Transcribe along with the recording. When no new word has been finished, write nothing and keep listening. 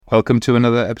Welcome to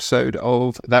another episode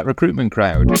of That Recruitment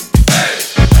Crowd.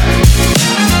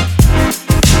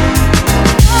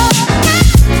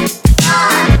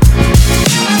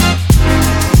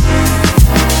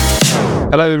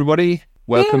 Hello, everybody.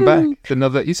 Welcome back to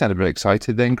another... You sounded very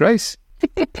excited then, Grace.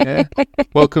 Yeah.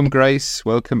 Welcome, Grace.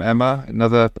 Welcome, Emma.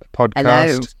 Another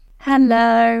podcast.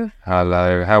 Hello.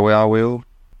 Hello. How are we all?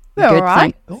 We're all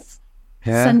right.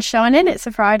 Yeah. Sun's shining. It's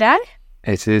a Friday.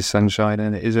 It is sunshine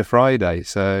and it is a Friday.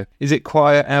 So is it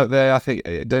quiet out there? I think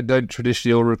don't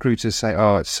traditionally all recruiters say,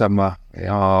 "Oh, it's summer.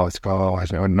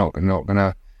 I'm not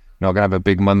gonna have a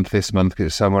big month this month because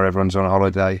it's summer. Everyone's on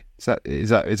holiday." Is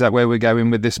that where we're going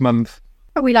with this month?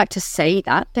 Well, we like to say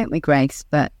that, don't we, Grace?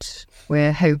 But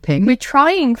we're hoping. We're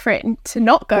trying for it to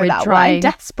not go that way,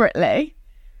 desperately.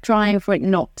 Trying for it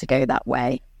not to go that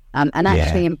way. And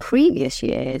actually, in previous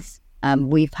years,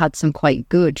 we've had some quite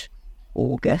good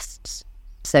Augusts.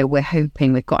 So we're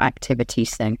hoping we've got activity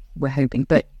soon. We're hoping.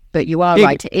 But you are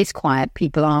right, it is quiet.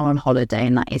 People are on holiday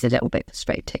and that is a little bit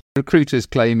frustrating. Recruiters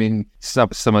claiming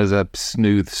summer's a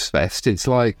snooze fest. It's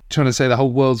like trying to say the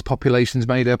whole world's population's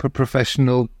made up of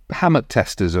professional hammock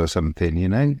testers or something, you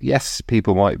know? Yes,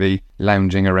 people might be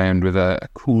lounging around with a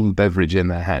cool beverage in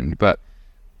their hand, but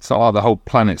it's not like the whole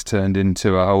planet's turned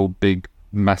into a whole big,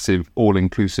 massive,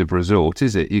 all-inclusive resort,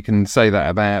 is it? You can say that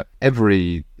about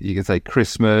you can say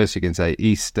Christmas, you can say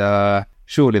Easter.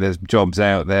 Surely there's jobs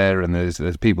out there and there's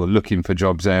people looking for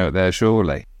jobs out there,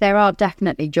 surely. There are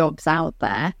definitely jobs out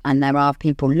there and there are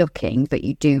people looking, but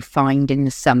you do find in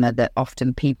the summer that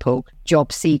often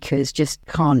job seekers just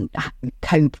can't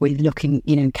cope with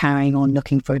carrying on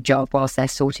looking for a job whilst they're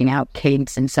sorting out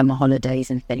kids and summer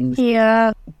holidays and things.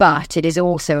 Yeah. But it is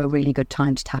also a really good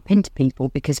time to tap into people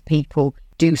because people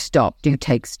do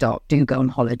take stock, do go on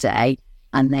holiday,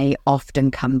 and they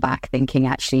often come back thinking,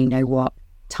 actually, you know what?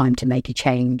 Time to make a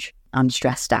change. I'm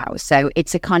stressed out. So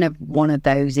it's a kind of one of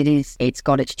those. It's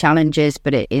got its challenges,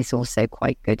 but it is also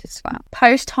quite good as well.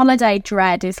 Post-holiday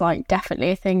dread is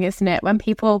definitely a thing, isn't it? When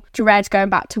people dread going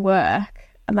back to work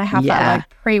and they have that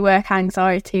pre-work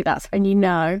anxiety, that's when you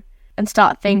know and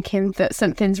start thinking that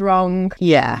something's wrong.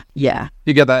 Yeah.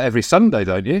 You get that every Sunday,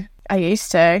 don't you? I used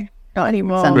to. Not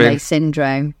anymore. Sunday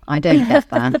syndrome. I don't get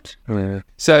that. Yeah.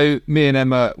 So me and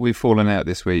Emma, we've fallen out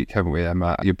this week, haven't we,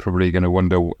 Emma? You're probably going to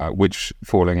wonder which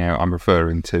falling out I'm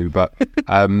referring to, but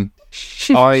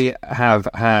I have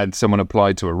had someone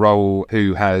apply to a role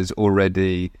who has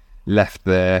already left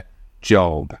their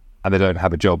job and they don't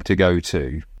have a job to go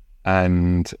to.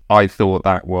 And I thought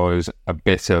that was a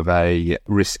bit of a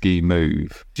risky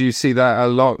move. Do you see that a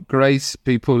lot, Grace?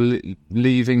 People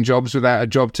leaving jobs without a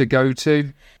job to go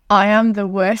to? I am the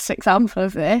worst example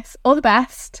of this, or the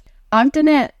best. I've done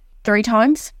it 3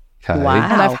 times. Okay. Wow.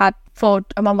 And I've had 4,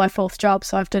 I'm on my 4th job,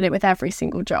 so I've done it with every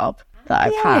single job that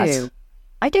I've had.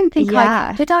 I don't think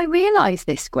did I realise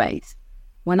this, Grace?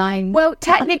 Well,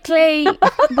 technically,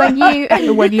 when you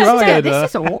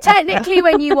technically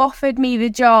when you offered me the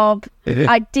job,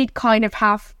 I did kind of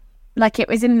have, it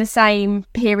was in the same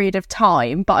period of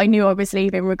time, but I knew I was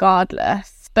leaving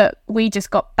regardless. But we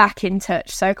just got back in touch,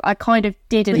 so I kind of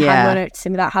didn't hang on notice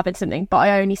him without having something. But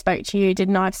I only spoke to you,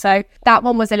 didn't I? So that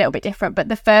one was a little bit different. But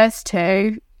the first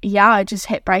 2, I just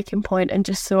hit breaking point and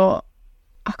just thought,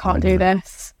 I can't do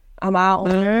this. I'm out.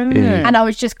 And I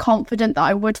was just confident that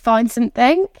I would find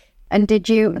something. And did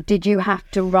you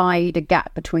have to ride a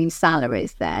gap between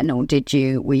salaries then, or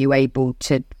were you able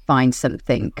to find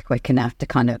something quick enough to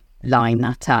kind of line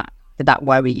that up? Did that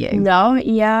worry you? No,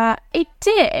 it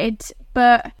did,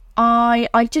 but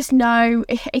I just know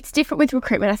it's different with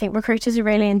recruitment. I think recruiters are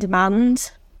really in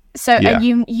demand. So and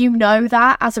you know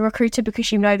that as a recruiter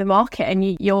because you know the market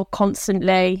and you're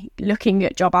constantly looking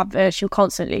at job adverts, you're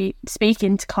constantly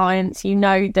speaking to clients, you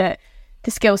know that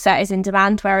the skill set is in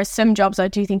demand, whereas some jobs I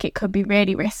do think it could be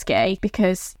really risky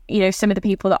because, some of the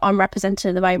people that I'm representing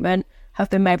at the moment have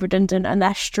been made redundant and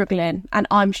they're struggling and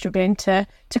I'm struggling to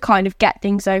kind of get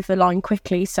things over the line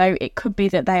quickly. So it could be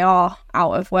that they are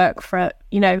out of work for,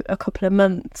 a couple of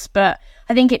months. But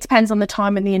I think it depends on the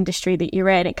time in the industry that you're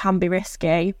in. It can be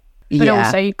risky. But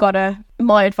also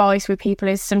my advice with people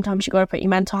is sometimes you've got to put your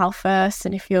mental health first.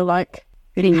 And if you're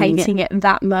hating it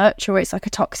that much or it's a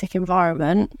toxic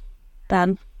environment,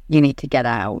 then you need to get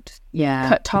out. Yeah.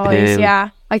 Cut ties,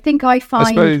 I think I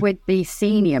find with the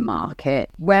senior market,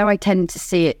 where I tend to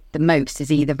see it the most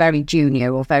is either very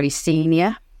junior or very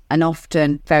senior. And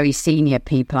often very senior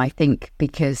people, I think,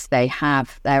 because they're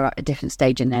at a different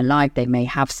stage in their life, they may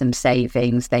have some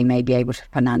savings, they may be able to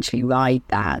financially ride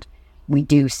that. We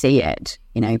do see it.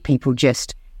 People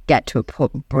just get to a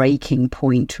breaking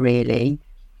point, really,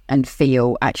 and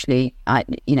feel actually,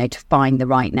 to find the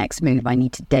right next move, I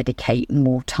need to dedicate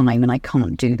more time, and I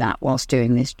can't do that whilst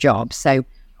doing this job. So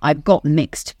I've got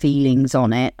mixed feelings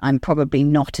on it. I'm probably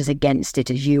not as against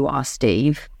it as you are,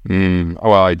 Steve.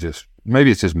 Well,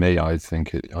 maybe it's just me. I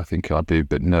think I'd be a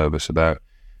bit nervous about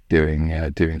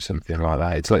doing something like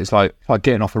that. It's like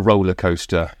getting off a roller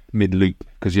coaster mid-loop,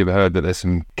 because you've heard that there's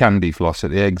some candy floss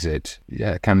at the exit.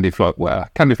 Yeah, candy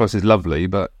floss is lovely,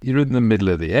 but you're in the middle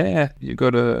of the air. You've got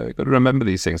to remember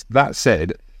these things. That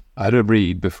said, I had a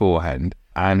read beforehand,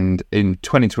 and in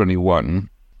 2021,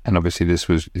 and obviously this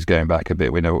is going back a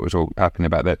bit, we know what was all happening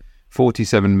about that,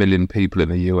 47 million people in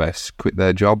the US quit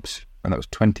their jobs, and that was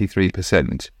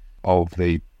 23% of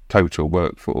the total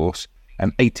workforce,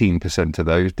 and 18% of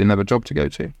those didn't have a job to go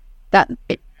to.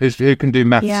 Who can do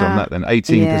maths on that then?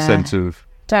 18% of...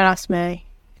 Don't ask me.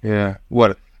 Yeah.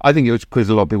 Well, I think it was because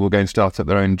a lot of people were going to start up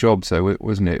their own jobs, so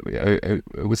wasn't it?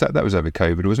 That was over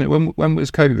COVID, wasn't it? When was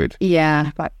COVID?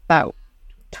 Yeah, about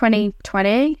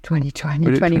 2020.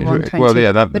 2020, 21, 20. Well,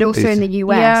 yeah, but also in the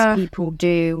US, people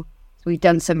do... We've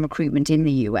done some recruitment in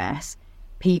the US.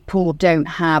 People don't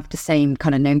have the same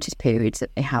kind of notice periods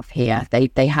that they have here.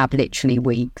 They have literally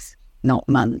weeks, not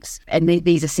months. And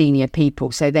these are senior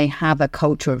people, so they have a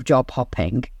culture of job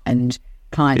hopping, and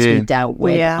clients we've dealt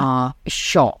with are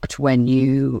shocked when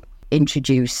you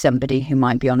introduce somebody who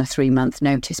might be on a 3-month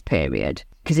notice period,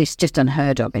 because it's just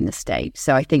unheard of in the States.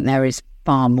 So I think there is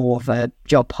far more of a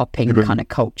job hopping kind of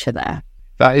culture there.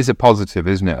 That is a positive,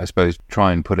 isn't it? I suppose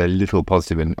try and put a little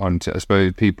positive onto. I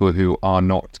suppose people who are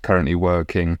not currently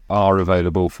working are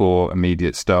available for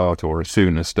immediate start or a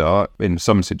sooner start. In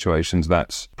some situations,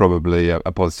 that's probably a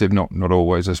positive. Not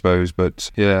always, I suppose,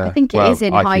 but yeah. I think it is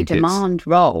in high demand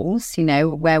roles,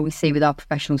 where we see with our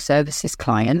professional services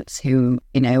clients who,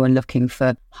 are looking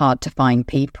for hard to find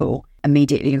people.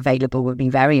 Immediately available would be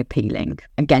very appealing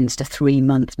against a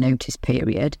 3-month notice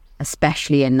period,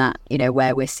 especially in that,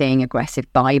 where we're seeing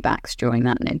aggressive buybacks during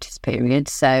that notice period.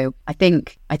 So I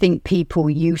think people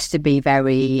used to be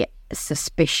very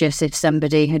suspicious if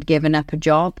somebody had given up a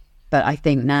job, but I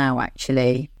think now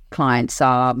actually clients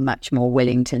are much more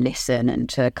willing to listen and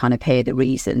to kind of hear the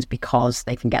reasons, because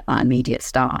they can get that immediate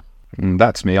start.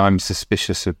 That's me. I'm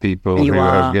suspicious of people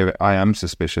I am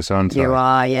suspicious, aren't I? You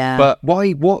are, yeah. But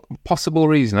why? What possible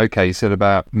reason? Okay, you said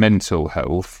about mental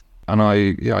health, and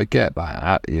I get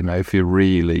that, if you're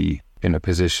really in a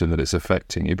position that it's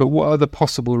affecting you. But what other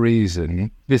possible reason?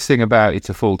 This thing about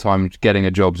getting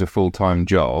a job's a full-time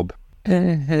job.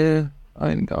 I'm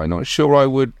not sure I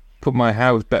would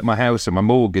bet my house and my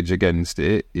mortgage against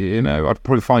it. I'd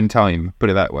probably find time, put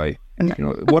it that way.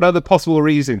 What other possible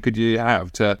reason could you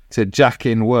have to jack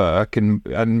in work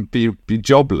and be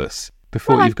jobless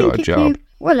before you've got a job?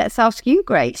 Let's ask you,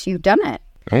 Grace. You've done it.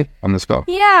 Oh, on the spot.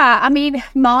 Yeah, I mean,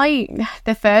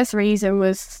 the first reason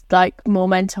was like more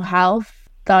mental health.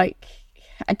 Like,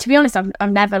 to be honest,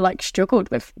 I've never like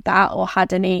struggled with that or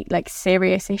had any like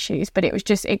serious issues, but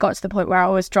it got to the point where I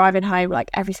was driving home like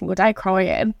every single day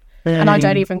crying, and I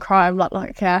don't even cry. I'm not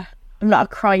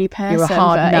a cryy person. You're a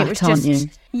hard nut, aren't you?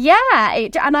 Yeah,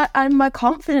 and my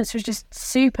confidence was just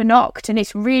super knocked, and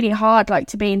it's really hard like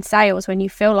to be in sales when you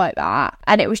feel like that,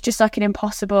 and it was just like an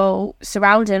impossible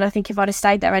surrounding. I think if I'd have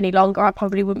stayed there any longer, I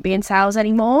probably wouldn't be in sales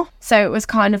anymore. So it was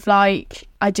kind of like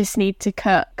I just need to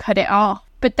cut it off.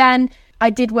 But then I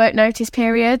did work notice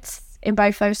periods in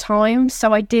both those times,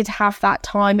 so I did have that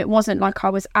time. It wasn't like I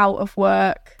was out of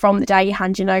work from the day you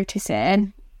hand your notice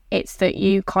in. It's that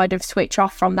you kind of switch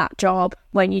off from that job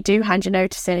when you do hand your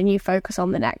notice in and you focus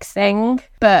on the next thing.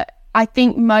 But I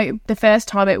think the first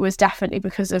time it was definitely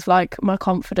because of like my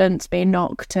confidence being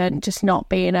knocked and just not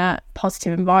being a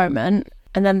positive environment.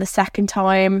 And then the second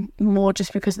time more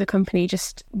just because the company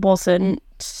just wasn't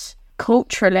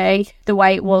culturally the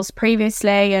way it was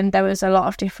previously, and there was a lot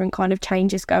of different kind of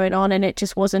changes going on, and it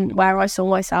just wasn't where I saw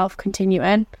myself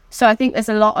continuing. So I think there's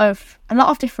a lot of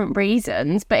different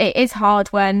reasons, but it is hard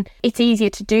when it's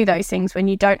easier to do those things when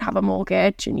you don't have a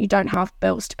mortgage and you don't have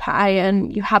bills to pay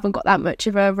and you haven't got that much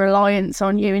of a reliance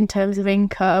on you in terms of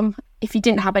income. If you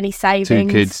didn't have any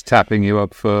savings, 2 kids tapping you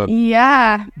up for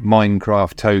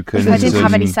Minecraft tokens. If I didn't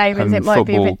have any savings, it might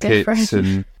be a bit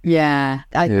different.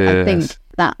 I think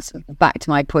that's back to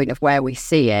my point of where we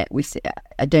see it.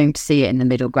 I don't see it in the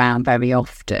middle ground very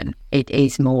often. It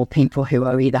is more people who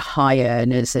are either high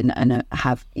earners and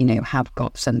have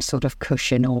got some sort of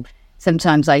cushion, or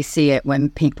sometimes I see it when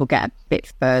people get a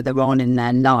bit further on in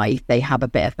their life, they have a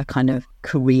bit of a kind of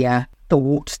career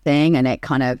thought thing, and it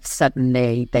kind of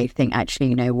suddenly they think, actually,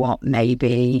 you know what,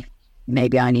 maybe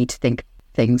I need to think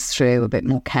things through a bit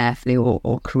more carefully,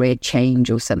 or career change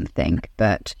or something.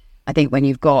 But I think when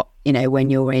you've got, when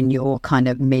you're in your kind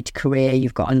of mid-career,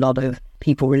 you've got a lot of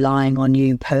people relying on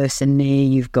you personally,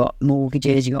 you've got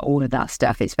mortgages, you've got all of that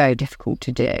stuff. It's very difficult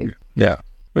to do. Yeah.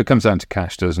 Well, it comes down to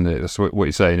cash, doesn't it? That's what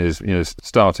you're saying is,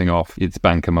 starting off, it's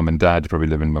banker, mum and dad, probably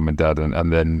living with mum and dad,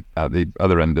 and then at the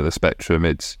other end of the spectrum,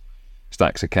 it's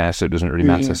stacks of cash, so it doesn't really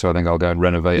matter. So I think I'll go and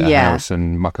renovate a house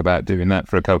and muck about doing that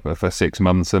for 6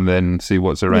 months and then see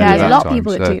what's around. Yeah, there's a lot of time.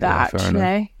 people that do that,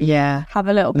 actually. Yeah. Have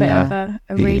a little bit of a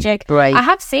rejig. Great. I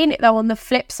have seen it, though, on the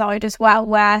flip side as well,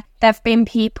 where there have been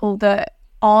people that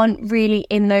aren't really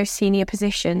in those senior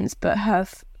positions but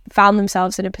have found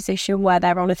themselves in a position where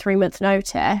they're on a 3-month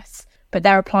notice, but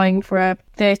they're applying for a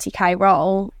 30k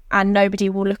role and nobody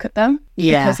will look at them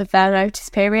because of their notice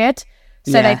period.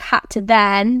 So they've had to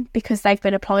then, because they've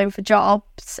been applying for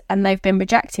jobs and they've been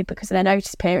rejected because of their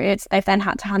notice periods, they've then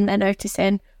had to hand their notice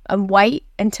in and wait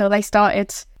until they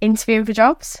started interviewing for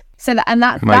jobs. So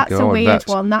that's a weird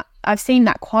one. That I've seen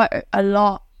that quite a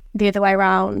lot the other way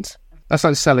around. That's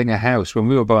like selling a house. When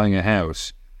we were buying a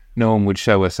house, no one would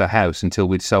show us a house until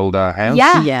we'd sold our house.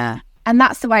 Yeah. And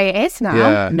that's the way it is now.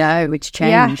 Yeah. No, it's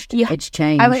changed. Yeah. It's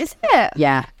changed. Oh, is it?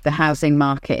 Yeah, the housing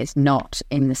market is not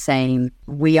in the same.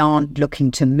 We aren't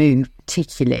looking to move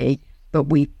particularly, but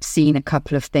we've seen a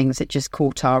couple of things that just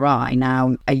caught our eye.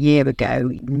 Now, a year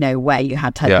ago, no way, you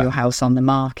had to have your house on the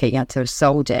market. You had to have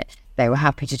sold it. They were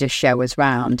happy to just show us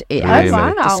round.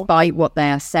 Despite what they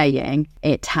are saying,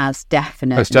 it has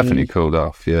definitely... It's definitely cooled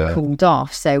off, Cooled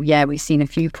off. So, we've seen a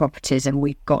few properties and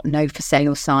we've got no for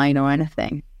sale sign or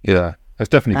anything. Yeah, it's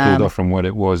definitely cooled off from what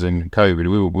it was in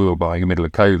COVID. We were buying in the middle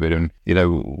of COVID, and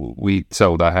we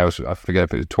sold our house. I forget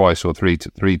if it was twice or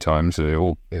three times.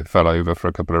 So it fell over for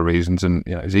a couple of reasons, and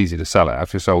it was easy to sell it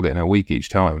after we sold it in a week each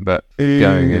time. But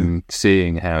going and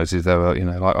seeing houses, they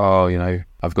were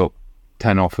I've got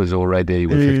 10 offers already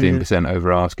with 15%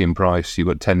 over asking price. You've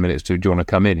got 10 minutes do you want to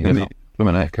come in?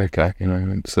 Okay.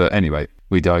 It's, anyway,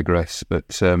 we digress. But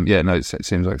it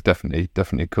seems like it's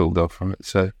definitely cooled off from it.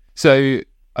 So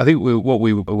I think what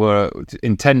we were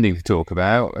intending to talk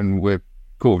about, and we're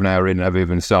quarter of an hour in and haven't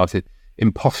even started,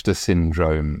 imposter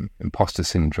syndrome.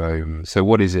 So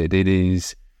what is it?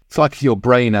 It's like your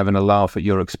brain having a laugh at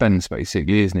your expense,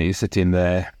 basically, isn't it? You're sitting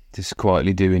there just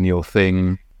quietly doing your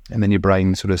thing, and then your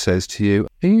brain sort of says to you,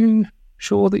 are you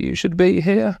sure that you should be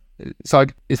here? It's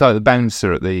like the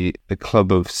bouncer at the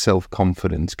club of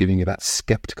self-confidence giving you that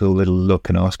sceptical little look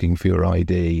and asking for your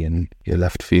ID, and you're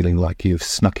left feeling like you've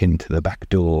snuck into the back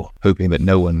door, hoping that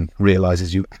no one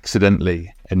realises you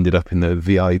accidentally ended up in the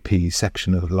VIP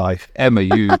section of life. Emma,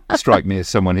 you strike me as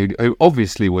someone who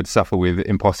obviously would suffer with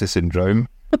imposter syndrome.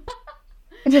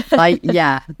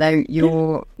 Though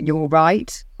you're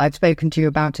right. I've spoken to you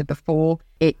about it before.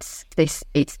 It's this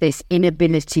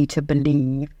inability to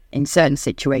believe in certain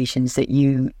situations that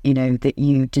you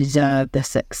deserve the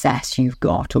success you've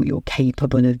got, or you're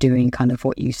capable of doing kind of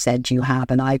what you said you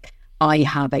have. And I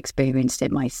have experienced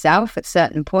it myself at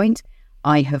certain points.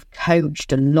 I have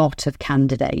coached a lot of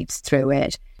candidates through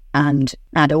it, and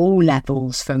at all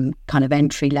levels, from kind of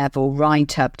entry level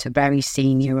right up to very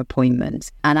senior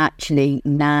appointments. And actually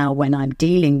now when I'm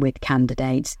dealing with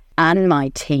candidates and my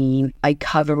team, I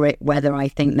cover it whether I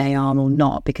think they are or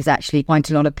not, because actually quite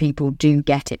a lot of people do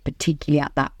get it, particularly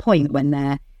at that point when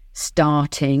they're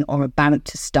starting or about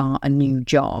to start a new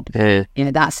job.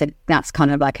 That's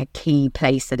kind of like a key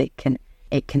place that it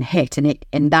can hit,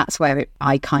 and that's where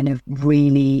I kind of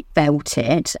really felt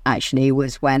it. Actually,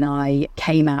 was when I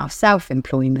came out of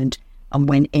self-employment and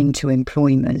went into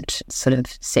employment sort of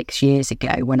 6 years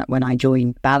ago when I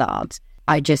joined Ballards.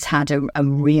 I just had a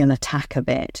real attack of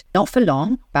it. Not for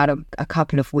long, about a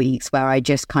couple of weeks, where I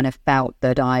just kind of felt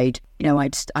that I'd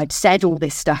said all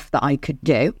this stuff that I could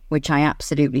do, which I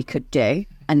absolutely could do.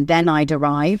 And then I'd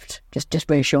arrived, just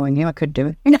reassuring you I could do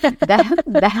it.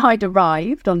 then I'd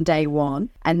arrived on day one,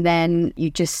 and then you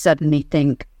just suddenly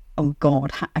think, oh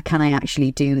God, can I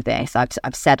actually do this?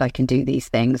 I've said I can do these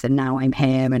things, and now I'm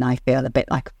here and I feel a bit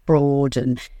like a fraud,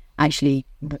 and actually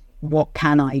what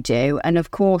can I do? And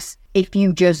of course, if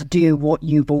you just do what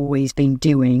you've always been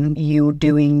doing, you're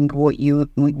doing what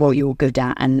you're good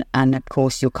at, and of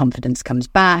course your confidence comes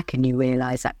back and you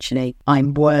realise, actually,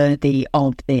 I'm worthy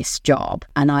of this job.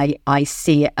 And I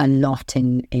see it a lot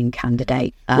in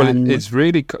candidates. Well, it's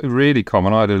really, really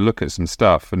common. I had a look at some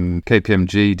stuff, and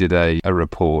KPMG did a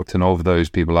report, and of those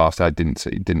people asked, I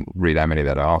didn't read how many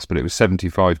that asked, but it was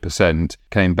 75%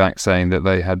 came back saying that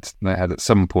they had at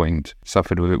some point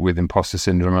suffered with imposter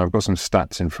syndrome. I've got some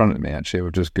stats in front of me, actually.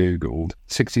 I've just Googled.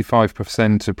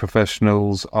 65% of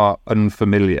professionals are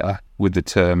unfamiliar with the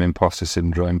term imposter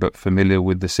syndrome, but familiar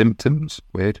with the symptoms.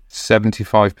 Weird.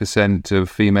 75% of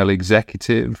female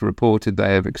executives reported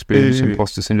they have experienced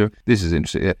imposter syndrome. This is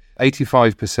interesting. Yeah.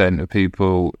 85% of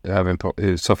people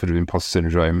who suffered with imposter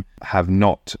syndrome have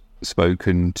not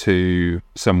spoken to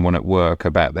someone at work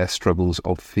about their struggles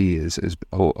or fears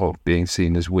of being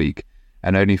seen as weak.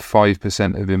 And only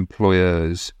 5% of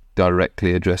employers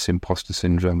directly address imposter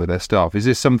syndrome with their staff. Is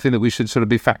this something that we should sort of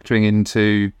be factoring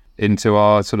into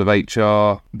our sort of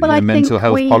HR mental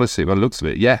health policy? By the looks of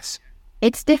it, yes.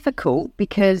 It's difficult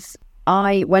because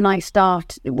when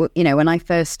I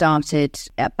first started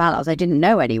at Ballard's, I didn't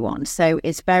know anyone. So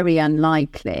it's very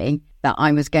unlikely that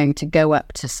I was going to go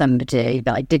up to somebody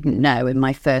that I didn't know in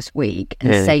my first week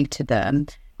and say to them,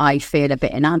 I feel a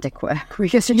bit inadequate,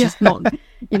 because you're just not,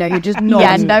 you're just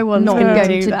not, no one's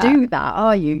going to do that,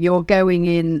 are you? You're going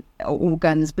in all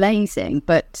guns blazing.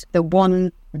 But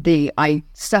I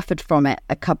suffered from it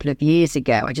a couple of years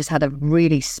ago. I just had a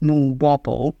really small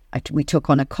wobble. We took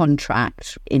on a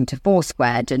contract into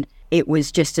Foursquared, and it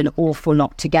was just an awful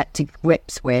lot to get to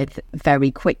grips with very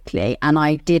quickly. And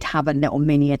I did have a little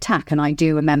mini attack. And I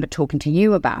do remember talking to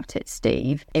you about it,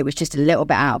 Steve. It was just a little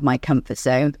bit out of my comfort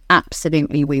zone.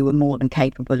 Absolutely, we were more than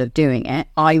capable of doing it.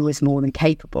 I was more than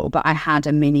capable, but I had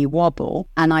a mini wobble.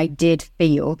 And I did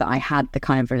feel that I had the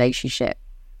kind of relationship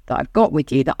that I've got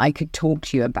with you, that I could talk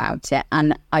to you about it.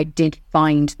 And I did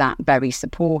find that very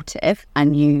supportive,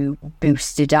 and you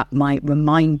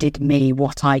reminded me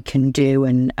what I can do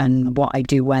and what I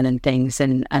do well and things,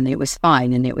 and it was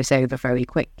fine, and it was over very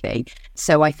quickly.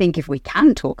 So I think if we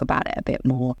can talk about it a bit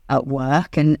more at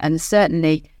work, and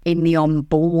certainly in the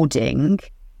onboarding,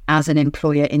 as an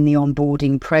employer in the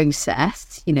onboarding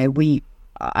process,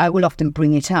 I will often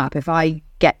bring it up. If I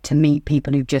get to meet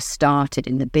people who've just started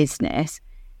in the business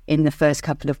in the first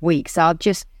couple of weeks, I'll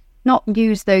just not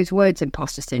use those words,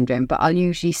 imposter syndrome, but I'll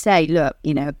usually say, look,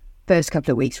 first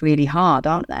couple of weeks really hard,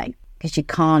 aren't they? Because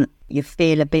you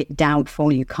feel a bit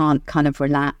doubtful, you can't kind of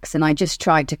relax. And I just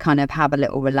try to kind of have a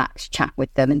little relaxed chat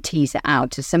with them and tease it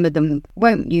out. So some of them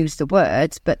won't use the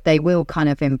words, but they will kind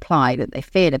of imply that they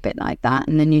feel a bit like that.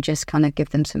 And then you just kind of give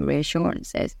them some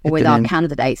reassurances. Or with our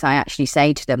candidates, I actually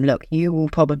say to them, look, you will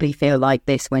probably feel like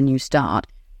this when you start.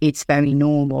 It's very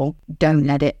normal. Don't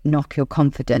let it knock your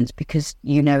confidence, because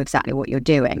you know exactly what you're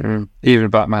doing. Even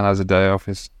Batman has a day off.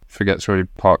 He forgets where he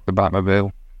parked the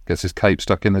Batmobile, gets his cape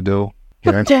stuck in the door.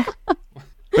 But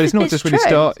it's not just when you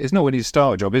start. It's not when you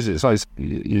start a job, is it? It's like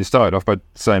you started off by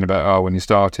saying about when you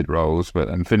started roles,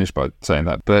 and finished by saying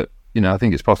that. But I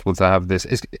think it's possible to have this.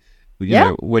 When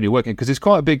you're working, because it's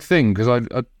quite a big thing. Because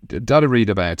I did a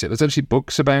read about it. There's actually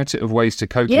books about it, of ways to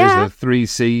cope. Yeah. There's the 3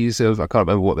 C's of, I can't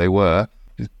remember what they were.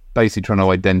 Basically trying to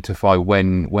identify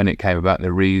when it came about,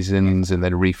 the reasons, and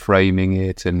then reframing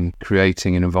it and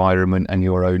creating an environment and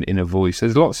your own inner voice.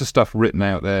 There's lots of stuff written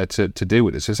out there to deal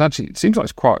with it. So it seems like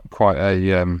it's quite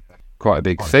a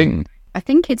big thing. I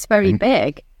think it's very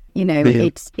big.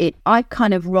 I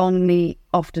kind of wrongly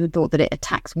often thought that it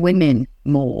attacks women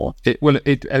more.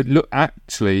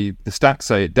 Actually, the stats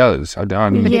say it does. But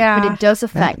it does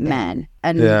affect men.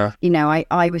 And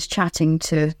I was chatting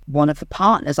to one of the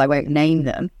partners, I won't name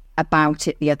them, about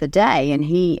it the other day, and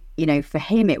he, for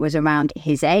him it was around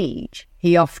his age.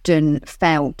 He often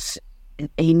felt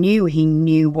he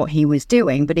knew what he was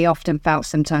doing, but he often felt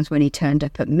sometimes when he turned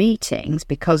up at meetings,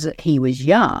 because he was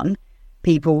young,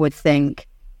 people would think,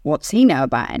 what's he know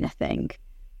about anything?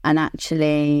 And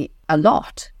actually a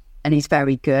lot. And he's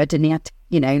very good, and he had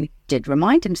to, did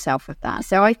remind himself of that.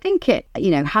 So I think it,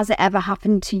 has it ever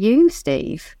happened to you,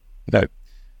 Steve? No,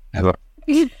 never.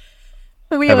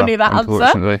 We all knew that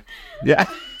answer. Yeah.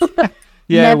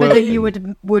 Never that you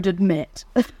would admit.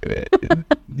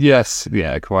 Yes,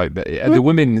 yeah, quite. But the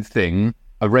women thing,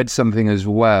 I read something as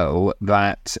well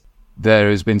that there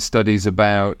has been studies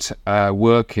about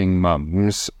working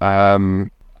mums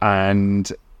and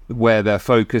where their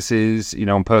focus is,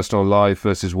 on personal life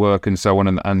versus work and so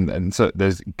on, and so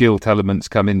there's guilt elements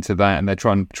come into that, and they're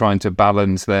trying to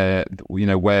balance their,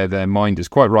 where their mind is,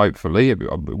 quite rightfully,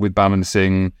 with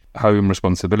balancing home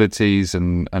responsibilities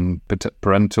and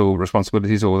parental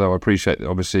responsibilities. Although I appreciate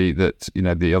obviously that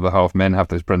the other half, men, have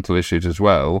those parental issues as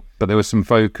well. But there was some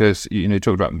focus. You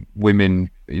talked about women,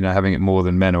 having it more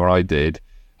than men, or I did,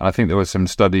 and I think there were some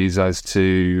studies as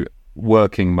to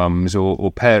working mums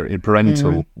or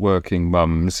parental working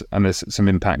mums, and there's some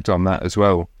impact on that as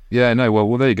well. Yeah, no,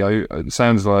 well, there you go. It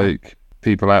sounds like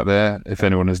people out there, if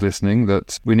anyone is listening,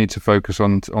 that we need to focus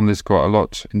on this quite a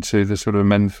lot, into the sort of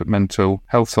mental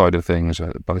health side of things,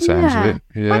 by the sounds of it.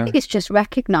 Yeah, I think it's just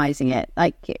recognising it.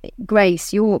 Like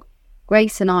Grace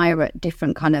and I are at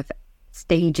different kind of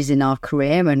stages in our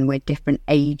career and we're different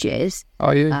ages.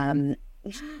 Are you? Hadn't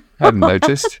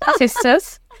noticed.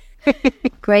 Sisters.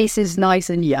 Grace is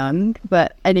nice and young,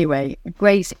 but anyway,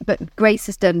 Grace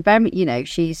has done very,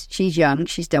 she's young,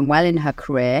 she's done well in her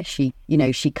career. She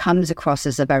comes across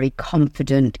as a very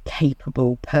confident,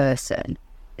 capable person.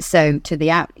 So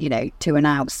to an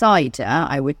outsider,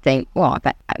 I would think, well, I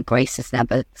bet Grace has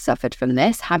never suffered from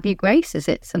this. Have you, Grace? Is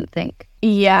it something?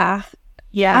 Yeah.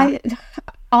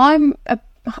 I'm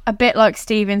a bit like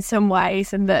Steve in some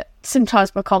ways, and that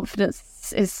sometimes my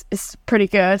confidence is pretty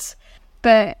good,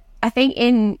 but I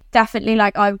think definitely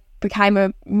like I became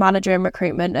a manager in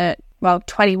recruitment at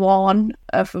 21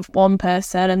 of one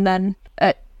person, and then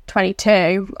at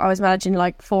 22 I was managing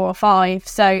like 4 or 5.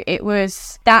 So it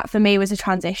was that for me was a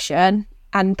transition,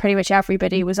 and pretty much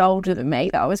everybody was older than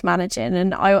me that I was managing,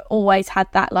 and I always had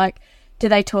that like, do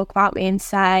they talk about me and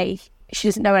say she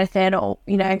doesn't know anything, or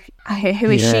who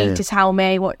is she to tell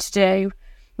me what to do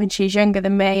when she's younger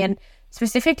than me? And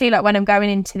specifically like when I'm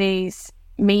going into these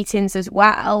meetings as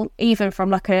well, even from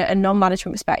like a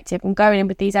non-management perspective, I'm going in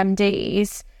with these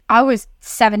MDs. I was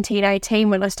 17, 18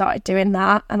 when I started doing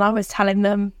that, and I was telling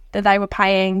them that they were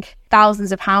paying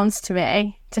thousands of pounds to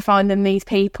me to find them these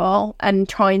people, and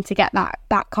trying to get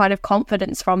that kind of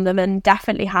confidence from them. And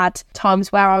definitely had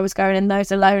times where I was going in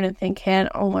those alone and thinking,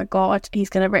 oh my God, he's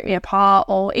going to rip me apart.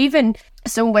 Or even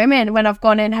some women, when I've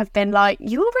gone in, have been like,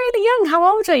 you're really young,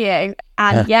 how old are you?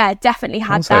 And definitely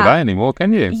had Can't say that anymore,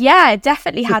 can you? Yeah,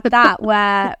 definitely had that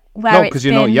where not because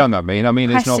you're not young. I mean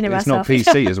it's not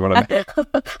PC is what I mean.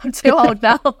 I'm too old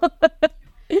now.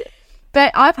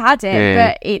 But I've had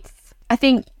it. But I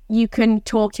think you can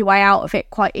talk your way out of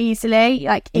it quite easily.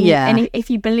 And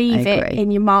if you believe it in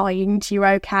your mind, you're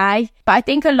okay. But I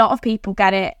think a lot of people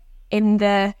get it in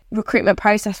the recruitment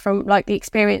process from like the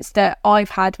experience that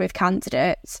I've had with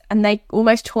candidates, and they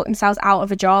almost talk themselves out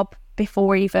of a job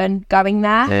before even going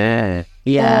there.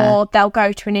 Or they'll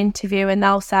go to an interview and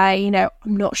they'll say,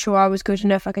 I'm not sure I was good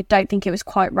enough, like I don't think it was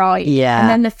quite right. And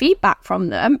then the feedback from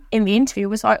them in the interview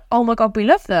was like, oh my God, we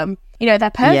love them, they're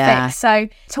perfect. So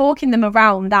talking them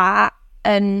around that,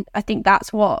 and I think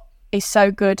that's what is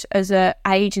so good as a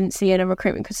agency and a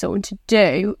recruitment consultant to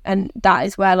do, and that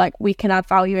is where like we can add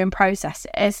value in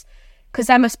processes, because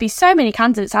there must be so many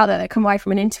candidates out there that come away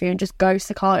from an interview and just ghost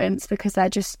the clients because they're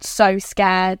just so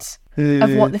scared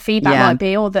of what the feedback might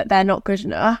be, or that they're not good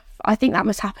enough. I think that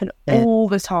must happen all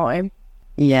the time.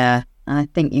 Yeah, I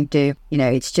think you do.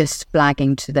 It's just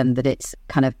flagging to them that it's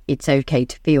okay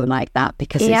to feel like that,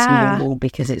 because it's normal,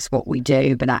 because it's what we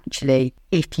do. But actually,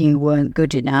 if you weren't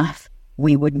good enough,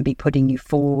 we wouldn't be putting you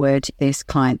forward. This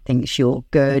client thinks you're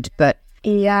good, but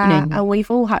and we've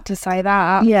all had to say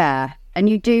that. Yeah. And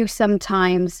you do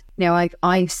sometimes,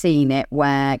 I've seen it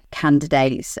where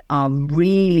candidates are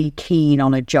really keen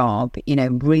on a job,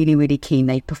 really, really keen.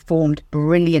 They performed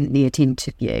brilliantly at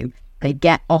interview. They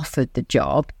get offered the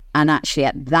job. And actually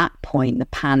at that point, the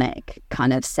panic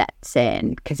kind of sets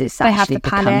in, because it's actually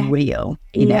become real.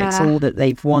 It's all that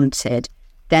they've wanted.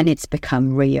 Then it's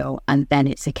become real. And then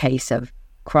it's a case of,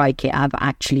 crikey, I've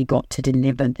actually got to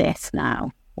deliver this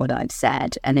now, what I've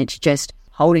said. And it's just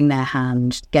holding their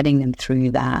hand, getting them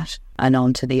through that and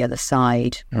on to the other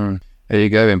side. There you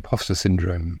go, imposter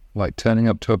syndrome. Like turning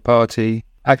up to a party,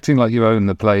 acting like you own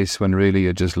the place when really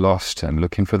you're just lost and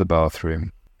looking for the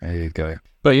bathroom. There you go.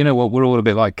 But you know what? We're all a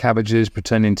bit like cabbages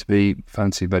pretending to be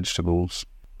fancy vegetables.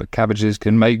 But cabbages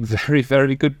can make very,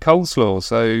 very good coleslaw.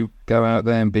 So go out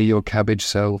there and be your cabbage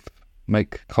self.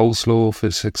 Make coleslaw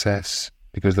for success,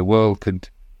 because the world could...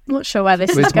 I'm not sure where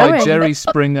this is It's going. my Jerry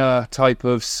Springer type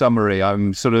of summary.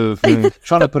 I'm sort of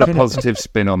trying to put a positive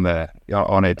spin on it,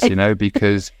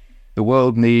 because the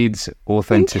world needs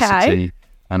authenticity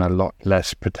and a lot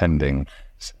less pretending.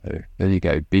 So there you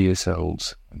go. Be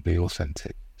yourselves and be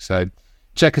authentic. So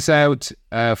check us out,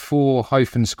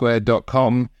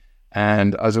 4-square.com.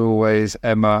 And as always,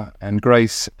 Emma and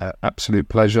Grace, absolute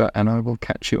pleasure. And I will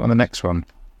catch you on the next one.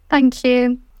 Thank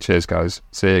you. Cheers, guys.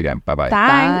 See you again. Bye-bye.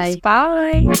 Thanks.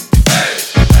 Bye.